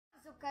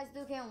guys,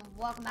 Luke here and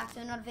welcome back to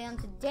another video, and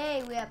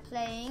today we are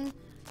playing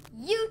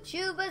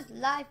YouTuber's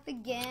Life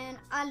again.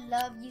 I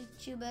love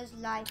YouTuber's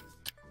Life.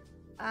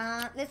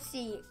 Let's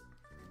see.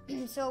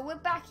 So we're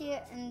back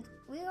here and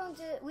we don't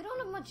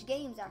have much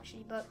games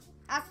actually, but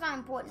that's not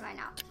important right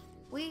now.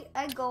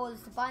 Our goal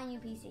is to buy a new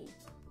PC.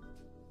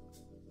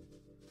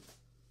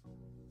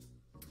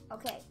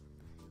 Okay,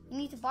 we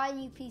need to buy a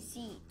new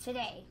PC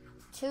today.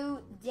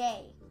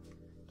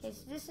 Okay,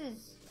 so this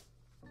is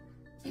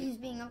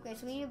being upgraded,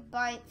 so we need to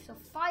buy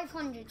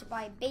 500 to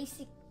buy a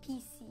basic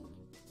PC.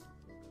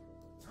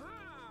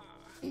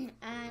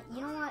 And you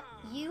know what?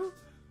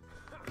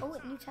 Oh,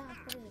 new task.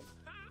 What is it?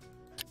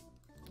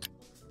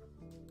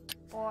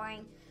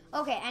 Boring.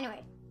 Okay,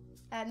 anyway,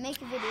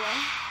 make a video.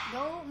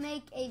 Go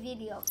make a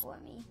video for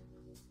me.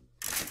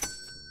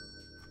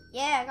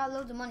 Yeah, I got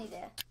loads of money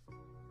there.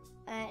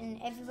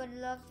 And everybody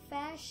loves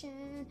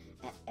fashion.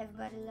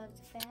 Everybody loves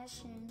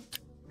fashion.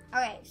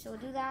 Okay, so we'll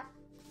do that.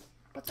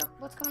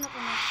 What's coming up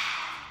in my...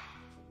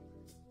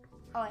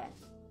 Oh yeah.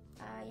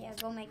 Yeah,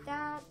 go make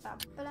that. Blah,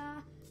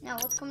 blah. Now,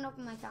 what's coming up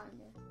in my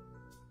calendar?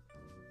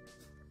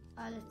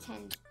 The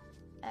 10th.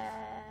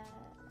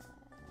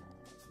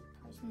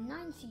 Price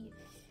 90.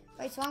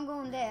 Right, so I'm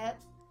going there.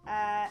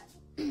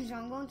 So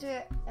I'm going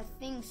to a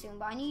thing soon,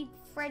 but I need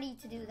Freddy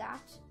to do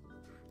that.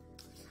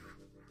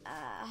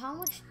 How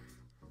much?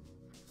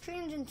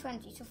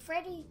 320. So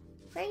Freddy,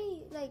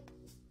 like,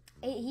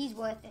 he's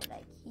worth it.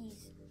 Like,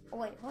 he's... Oh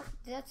wait, what?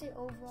 Did that say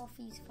overall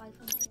fees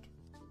 500?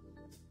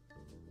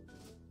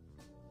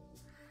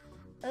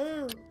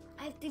 Oh,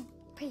 I have to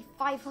pay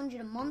 500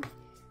 a month?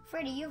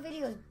 Freddy, your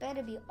videos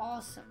better be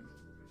awesome.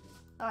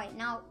 Alright,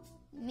 now,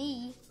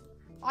 I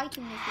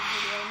can make a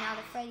video now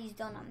that Freddy's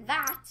done on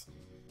that,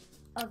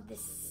 of the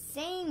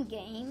same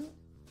game.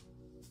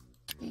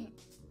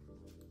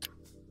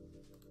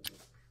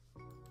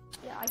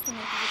 Yeah, I can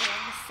make a video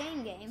of the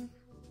same game.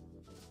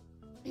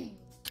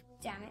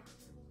 Damn it.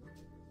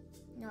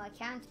 No, I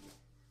can't.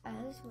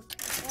 This will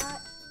take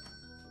that.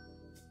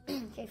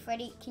 Okay,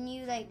 Freddy, can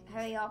you like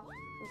hurry up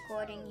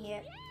recording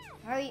here?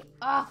 Hurry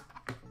up!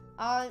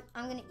 I'm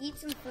gonna eat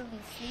some food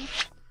and sleep.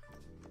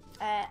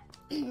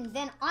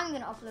 Then I'm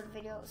gonna upload a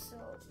video. So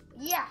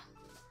yeah.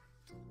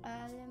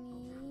 Let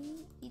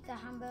me eat the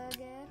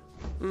hamburger.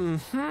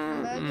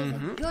 Hamburgers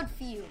are good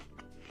for you.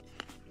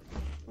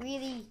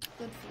 Really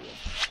good for you.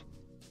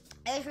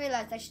 I just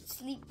realized I should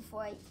sleep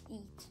before I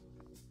eat.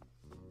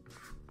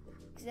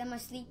 Then my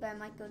sleep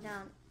might go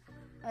down.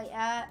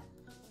 Alright,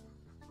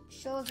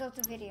 shows up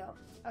the video.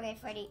 Okay,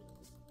 Freddy.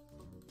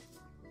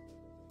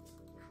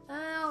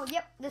 Oh,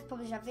 yep, let's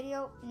publish that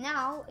video.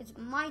 Now it's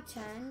my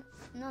turn.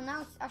 No,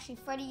 now it's actually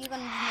Freddy. You're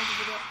gonna make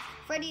a video.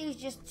 Freddy is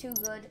just too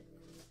good.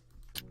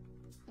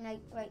 Like,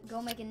 right, go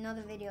make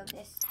another video of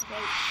this.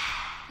 Okay.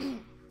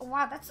 Oh,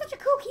 wow, that's such a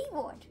cool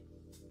keyboard.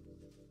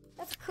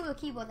 That's a cooler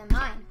keyboard than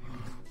mine.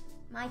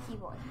 My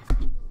keyboard.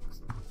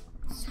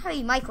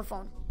 Sorry,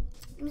 microphone.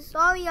 I'm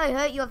sorry I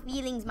hurt your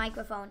feelings,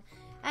 microphone.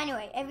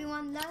 Anyway,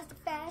 everyone loves the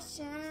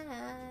fashion.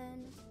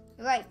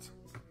 Right.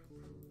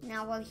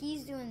 Now, while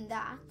he's doing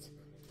that,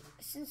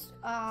 since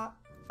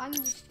I'm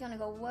just gonna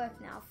go work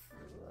now,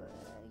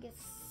 get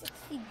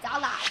 $60.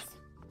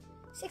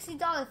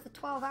 $60 for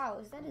 12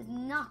 hours. That is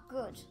not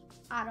good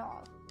at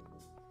all.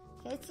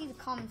 Okay, let's see the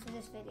comments for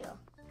this video.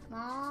 Come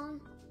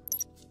on.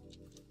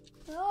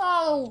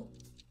 Oh!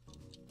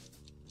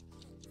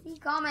 See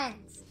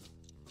comments.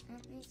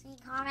 Let me see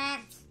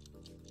comments.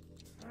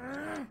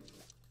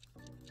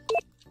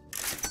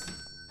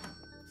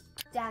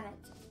 Damn it.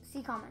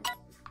 See comments.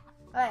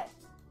 Alright.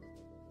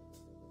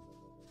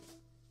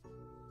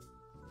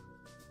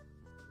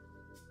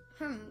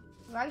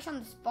 Right on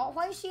the spot.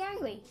 Why is she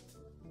angry?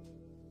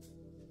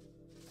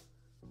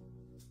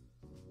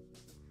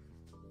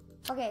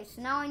 Okay,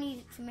 so now I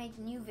need to make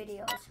new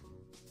videos.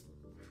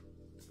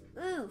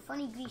 Ooh,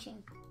 funny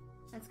greeting.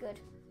 That's good.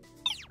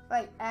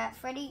 Right,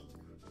 Freddy,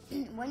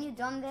 when you're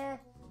done there,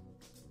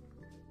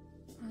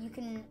 you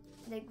can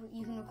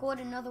record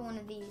another one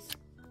of these.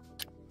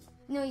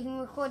 No, you can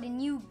record a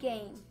new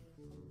game.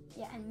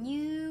 Yeah, a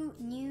new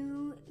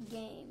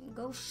game.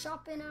 Go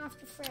shopping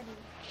after Freddy.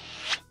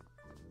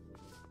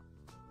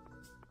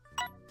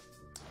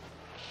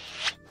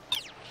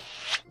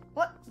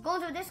 What?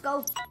 Going to a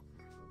disco.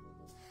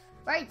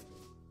 Right.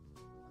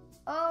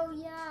 Oh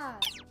yeah.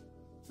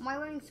 Am I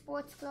wearing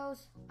sports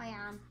clothes? I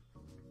am.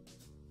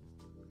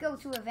 Go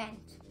to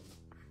event.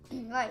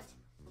 Right.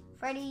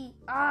 Freddy.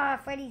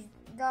 Freddy's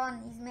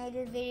done. He's made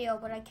his video,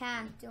 but I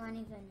can't do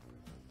anything.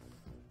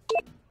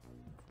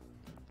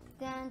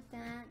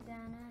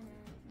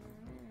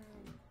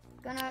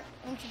 Gonna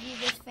interview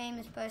this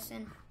famous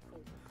person.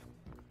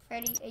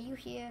 Freddy, are you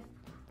here?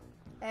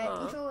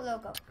 Intro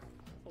logo.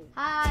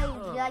 Hi, do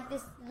you like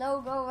this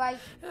logo right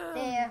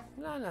there?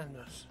 Blah,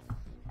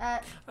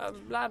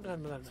 blah,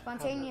 blah.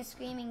 Spontaneous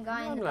screaming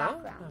guy in the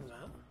background.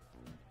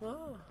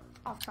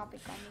 Off topic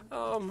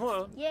comment.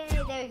 Well. Yeah,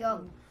 there we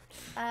go.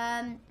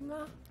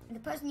 The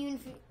person you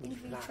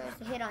interview tries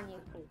to hit on you.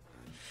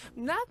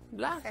 Blah,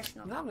 blah.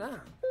 Professional. Blah, blah.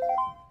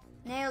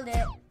 Nailed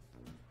it.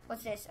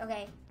 What's this?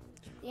 Okay.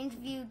 The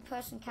interviewed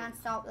person can't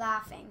stop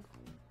laughing.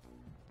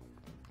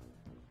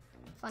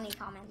 Funny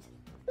comment.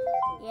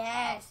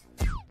 Yes.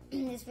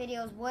 This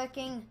video is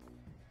working.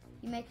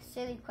 You make a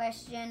silly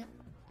question.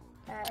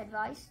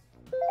 Advice.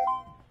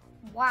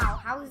 Wow,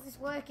 how is this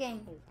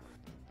working?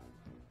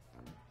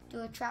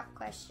 Do a trap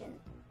question.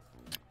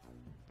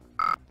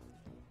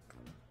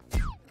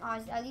 Oh,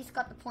 at least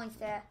got the points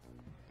there.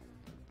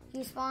 He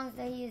responds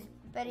that he is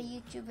better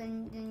YouTuber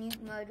than you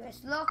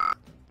murderers. Look,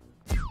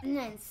 and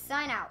then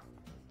sign out.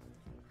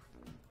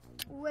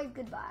 Wave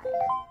goodbye.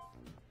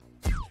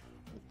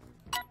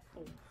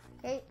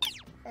 Okay,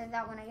 and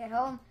that when I get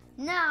home.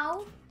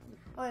 Now,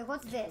 wait,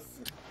 what's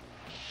this?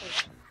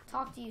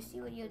 Talk to you,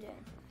 see what you're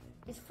doing.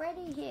 Is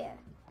Freddy here?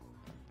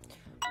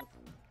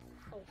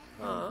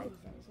 No,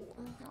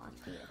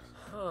 it's Felix.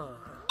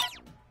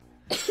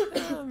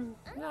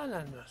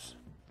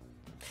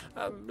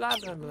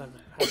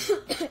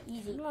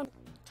 Easy.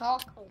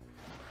 Talk.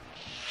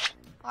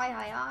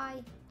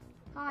 Hi.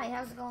 Hi,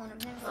 how's it going?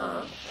 I've never seen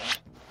you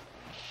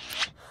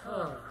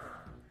before.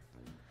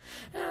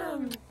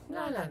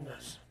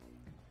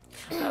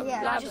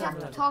 Yeah, I just have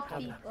to talk to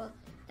people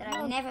that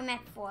I've never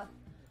met before.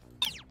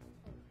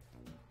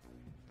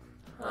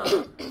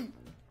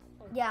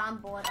 Yeah, I'm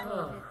bored. I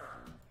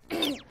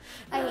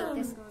hate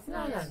this.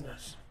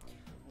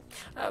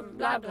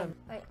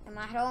 Wait, am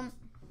I at home?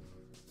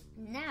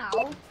 Now,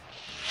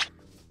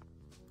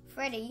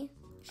 Freddy,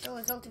 show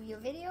result of your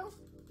video.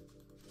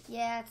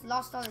 Yeah, it's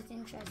lost all its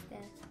interest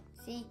there.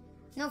 See?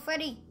 No,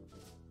 Freddy!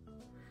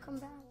 Come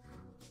back.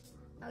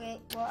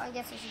 Okay, well, I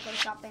guess I should go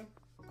shopping.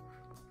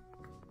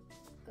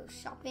 Go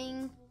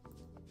shopping.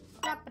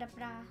 Blah, blah,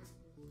 blah.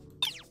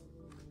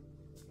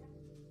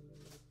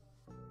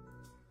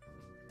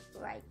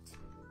 Right.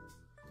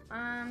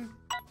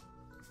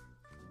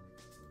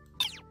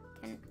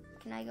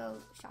 Can I go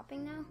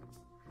shopping now?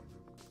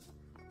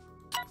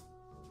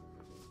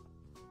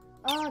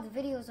 Oh, the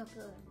video's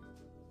uploaded.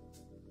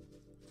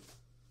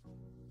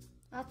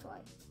 That's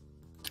why.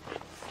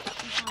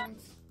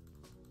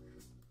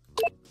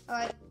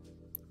 Alright.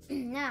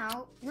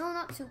 Now, no,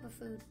 not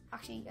superfood.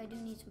 Actually, I do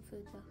need some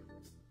food though.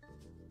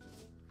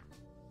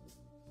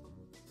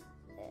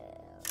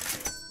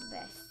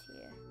 Best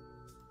here.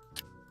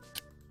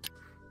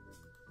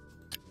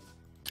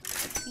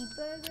 3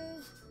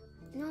 burgers.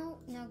 No,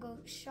 now go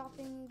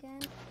shopping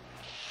again.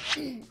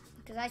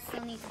 Because I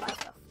still need to buy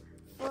stuff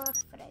for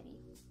Freddy.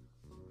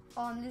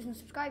 Oh, I'm losing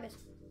subscribers.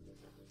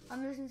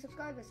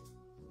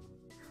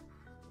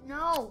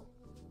 No.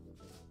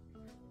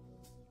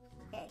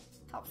 Okay,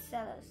 top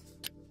sellers.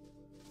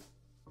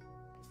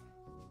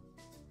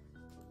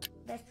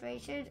 Best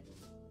rated.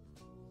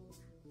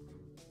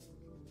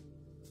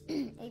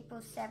 April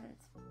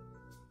 7th.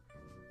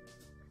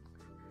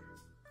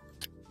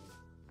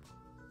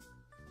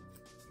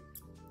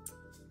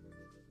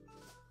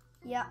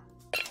 Yeah,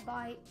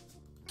 bye.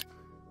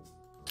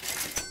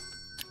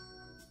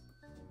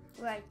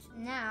 Right,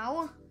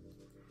 now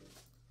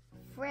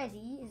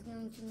Freddy is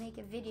going to make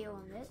a video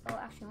on this. Oh,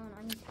 actually, hold on,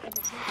 I need to edit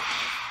this.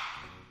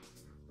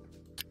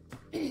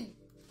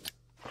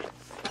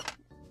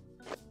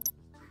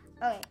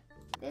 Okay,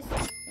 this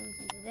links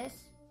into this,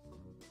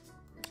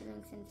 which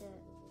links into,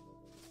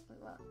 wait,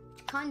 well,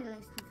 kind of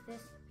links into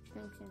this, which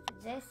links into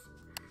this,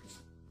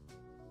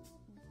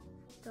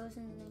 which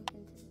doesn't link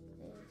into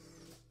this,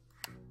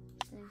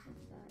 which links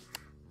into that.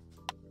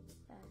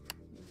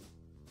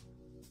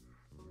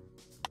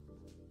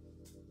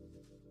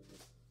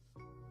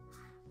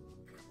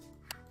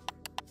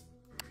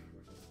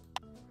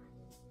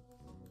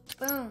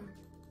 Boom.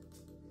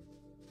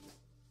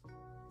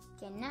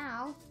 Okay,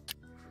 now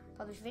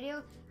publish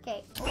video.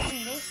 Okay,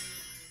 open this.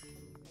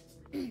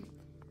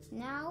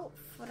 Now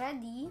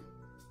Freddy,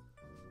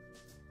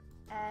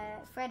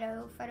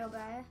 Fredo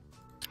guy,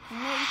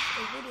 make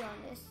a video on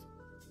this.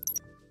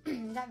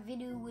 That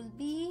video will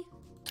be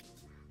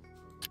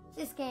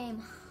this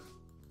game.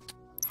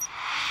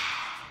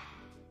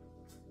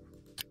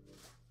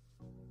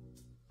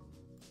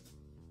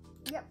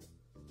 Yep.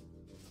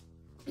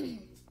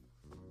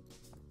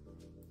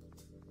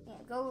 Yeah,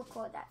 go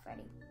record that,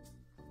 Freddy.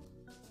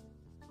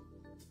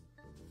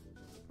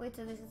 Wait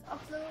till this is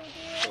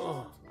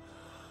uploaded.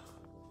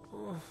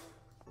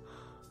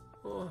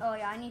 Oh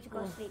yeah, I need to go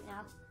to sleep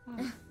now.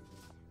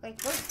 Wait,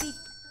 go to sleep.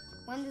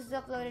 When this is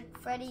uploaded,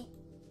 Freddy,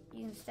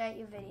 you can start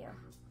your video.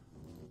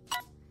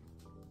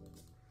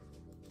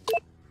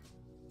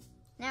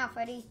 Now,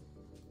 Freddy,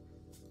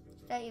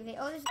 start your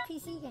video. Oh, there's a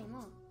PC game,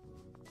 oh.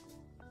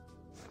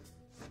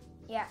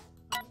 Yeah.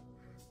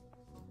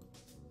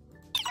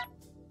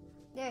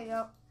 There you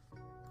go.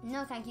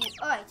 No, thank you.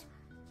 Alright.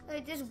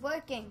 Alright, this is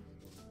working.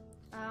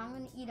 I'm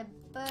gonna eat a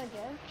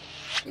burger,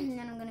 and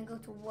then I'm gonna go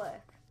to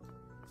work.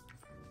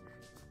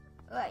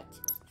 Right,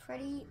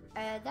 Freddy.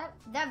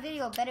 That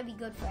video better be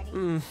good, Freddy.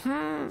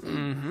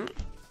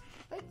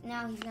 Right,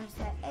 now he's gonna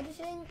start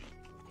editing,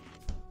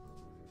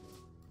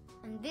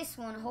 and this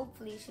one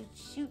hopefully should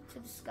shoot to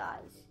the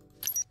skies,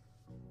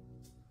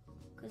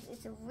 because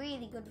it's a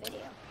really good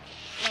video.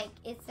 Like,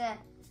 it's a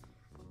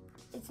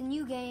it's a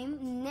new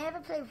game. Never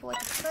played before.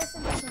 It's the first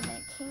impressions and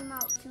it came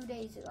out 2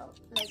 days ago.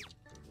 Like,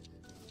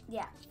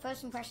 yeah,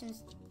 first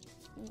impressions.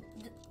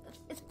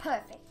 It's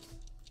perfect.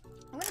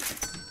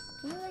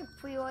 Can you like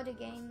pre-order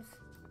games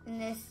in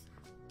this?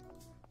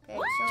 Okay,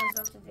 so it's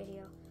up the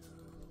video.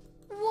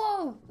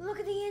 Whoa! Look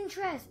at the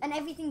interest, and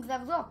everything's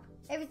leveled up.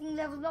 Everything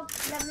leveled up,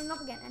 leveling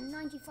up again, and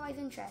 95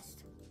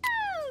 interest.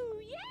 Oh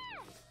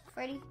yeah!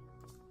 Freddy,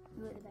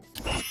 you were the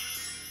best.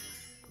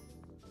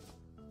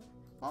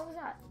 What was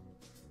that?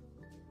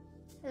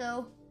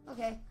 Hello.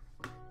 Okay.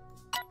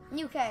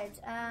 New cards.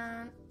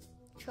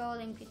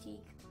 Trolling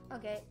critique.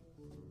 Okay.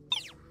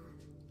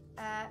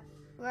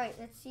 Right.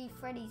 Let's see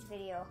Freddy's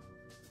video.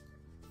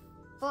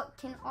 But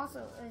can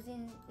also is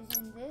in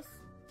this.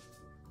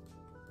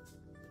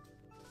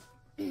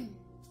 If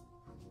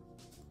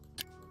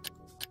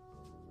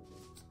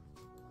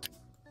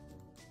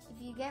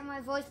you get my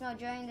voicemail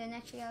during the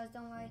next 3 hours,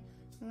 don't worry.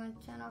 I'm going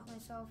to turn off my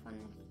cell phone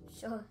and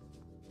show.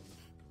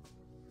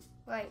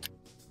 Right.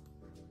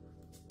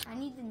 I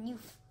need the new.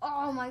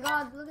 Oh my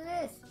god, look at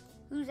this.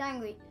 Who's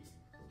angry?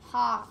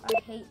 Ha,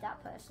 I hate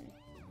that person.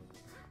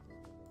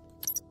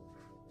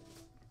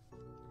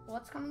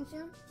 What's coming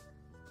soon?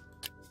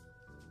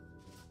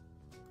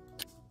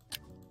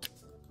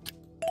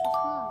 Come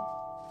on.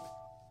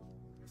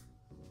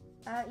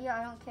 Yeah,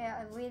 I don't care.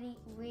 I really,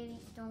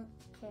 really don't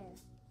care.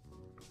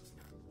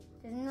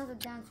 There's another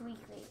Dance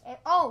Weekly.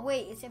 Oh,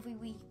 wait, it's every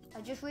week.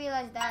 I just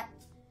realized that.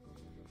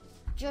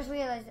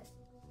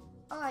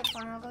 Alright,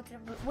 fine, I'll go to the...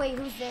 Wait,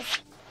 who's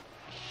this?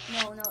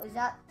 No, is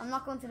that... I'm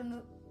not going to the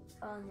mo...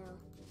 Oh, no.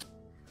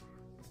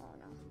 Oh,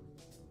 no.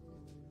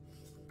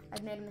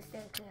 I've made a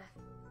mistake here.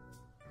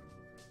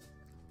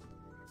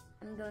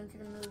 I'm going to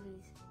the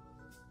movies.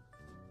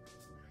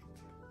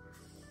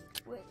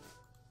 Wait.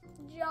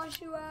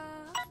 Joshua!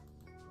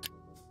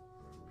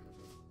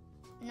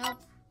 Nope.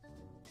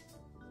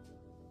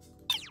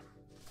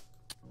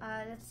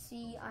 Let's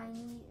see, I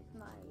need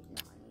my... No,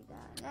 I need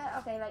that.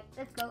 Okay, right,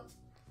 let's go.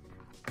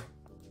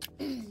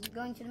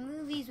 Going to the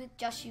movies with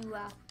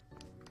Joshua.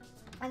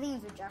 I think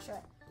it's with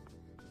Joshua.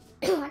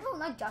 I don't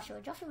like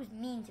Joshua. Joshua was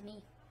mean to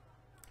me.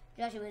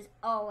 Joshua is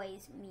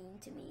always mean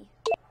to me.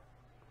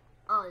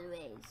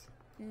 Always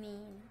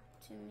mean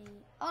to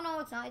me. Oh no,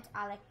 it's not. It's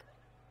Alec.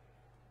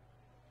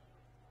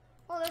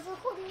 Oh, there's a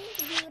recording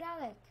interview with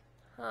Alec.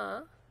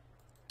 Huh?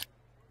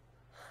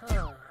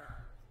 Huh.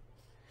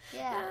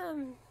 Yeah.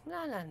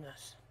 Blah, blah,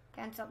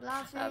 Can't stop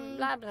laughing.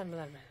 blah, blah, blah,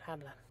 blah,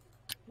 blah.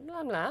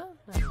 Blah, blah, blah,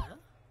 blah.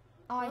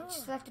 Oh, I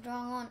just left the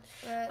wrong one.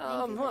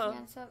 Well.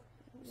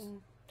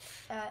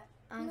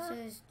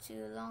 Answers to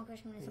a long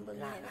question with a simple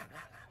Blah, name. blah,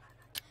 blah,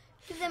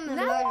 Give them a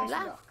blah, murderous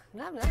blah, look.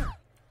 blah, blah.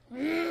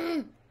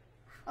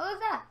 Oh, look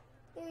at that.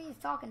 There he is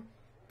talking.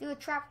 Do a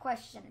trap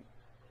question.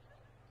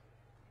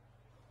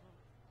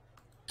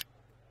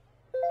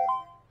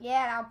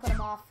 Yeah, that'll put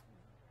him off.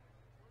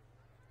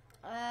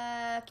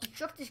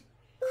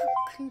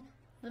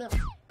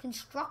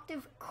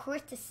 Constructive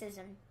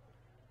criticism.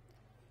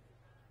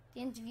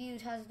 The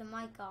interviewed has the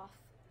mic off.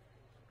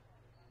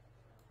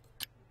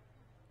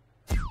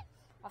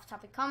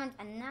 Off-topic comment,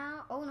 and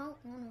now, oh no.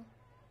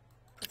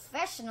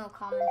 Professional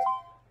comment.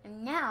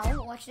 And now,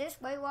 watch this.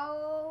 Wait,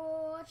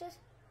 whoa, watch this.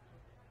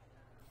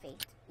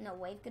 Fate. No,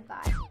 wave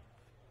goodbye. That's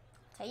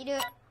how you do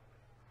it.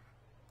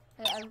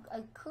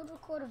 I could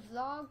record a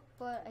vlog,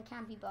 but I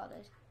can't be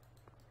bothered.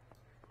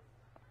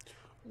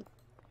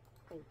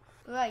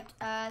 Right,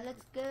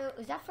 let's go.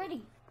 Is that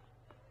Freddy?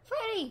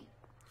 Freddy!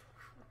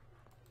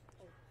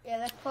 Yeah,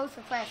 let's post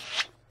for press.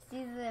 See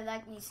if they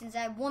like me since I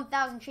have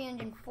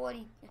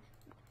 1,340.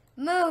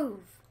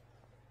 Move!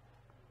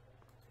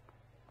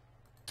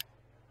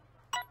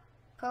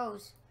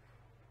 Pose.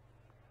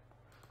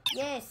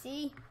 Yeah,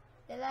 see?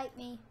 They like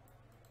me.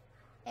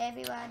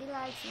 Everybody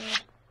likes me.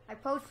 I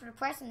posed for the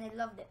press and they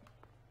loved it.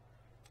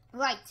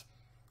 Right.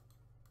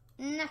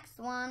 Next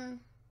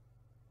one.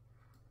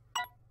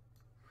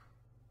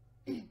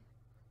 I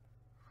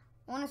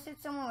want to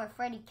sit somewhere where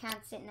Freddy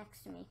can't sit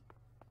next to me.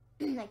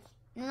 Like,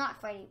 no,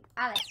 not Freddy.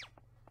 Alec.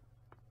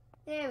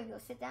 There we go.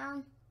 Sit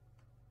down.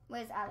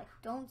 Where's Alec?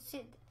 Don't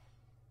sit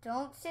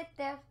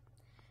there.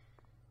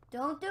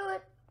 Don't do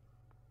it.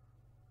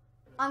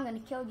 I'm gonna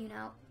kill you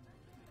now.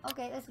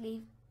 Okay, let's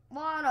leave.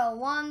 What a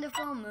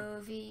wonderful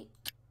movie.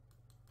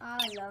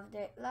 I loved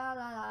it. La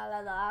la la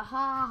la la.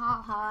 Ha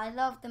ha ha. I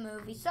loved the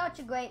movie. Such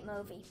a great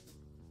movie.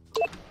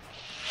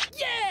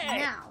 Yeah!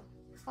 Now.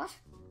 What?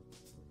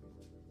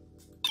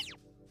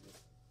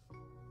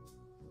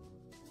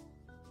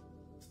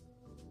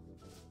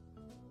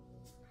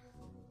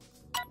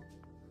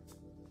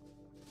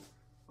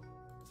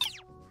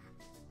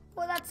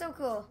 Well, that's so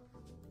cool.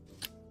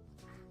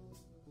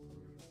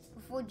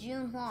 Before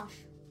June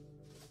wash.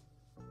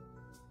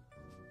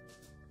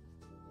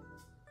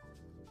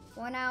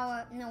 1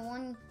 hour, no,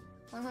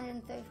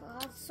 134.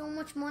 That's so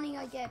much money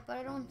I get, but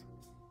I don't.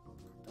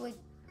 Wait,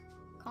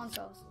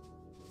 consoles.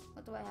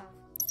 What do I have?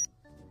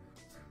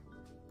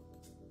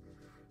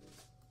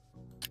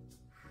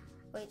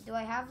 Wait, do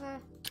I have a?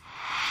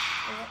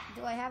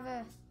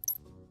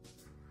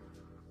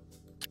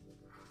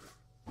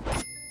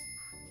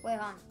 Wait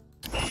on.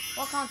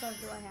 What consoles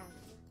do I have?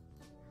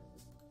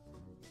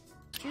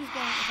 Choose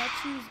game. If I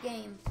choose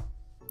game.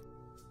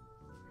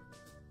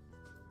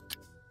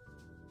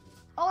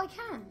 Oh, I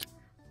can.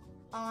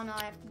 Oh no,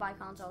 I have to buy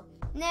console.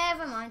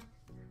 Never mind.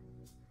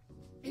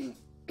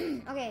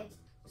 Okay,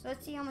 so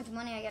let's see how much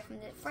money I get from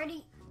this.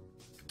 Freddy,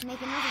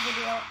 make another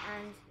video,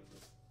 and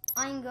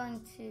I'm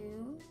going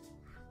to.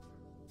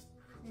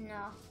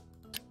 No.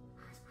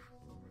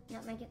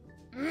 Not make it.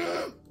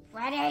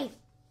 Freddy!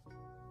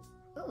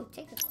 Ooh,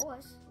 take a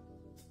course.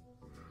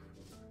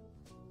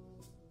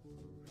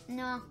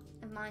 No,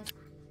 never mind.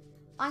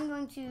 I'm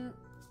going to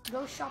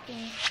go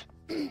shopping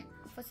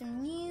for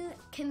some new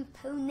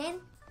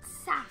components.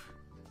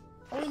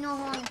 Oh, you know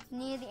how it's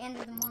near the end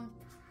of the month,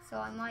 so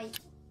I might.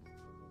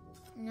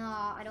 No,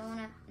 I don't want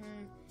to.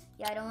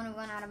 Yeah, I don't want to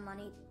run out of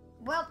money.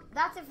 Well,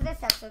 that's it for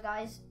this episode,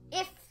 guys.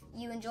 If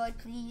you enjoyed,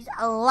 please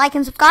like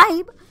and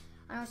subscribe.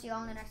 And I'll see you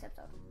all in the next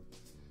episode.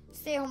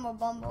 Stay home,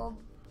 Bumble.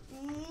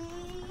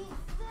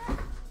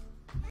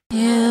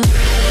 Yeah.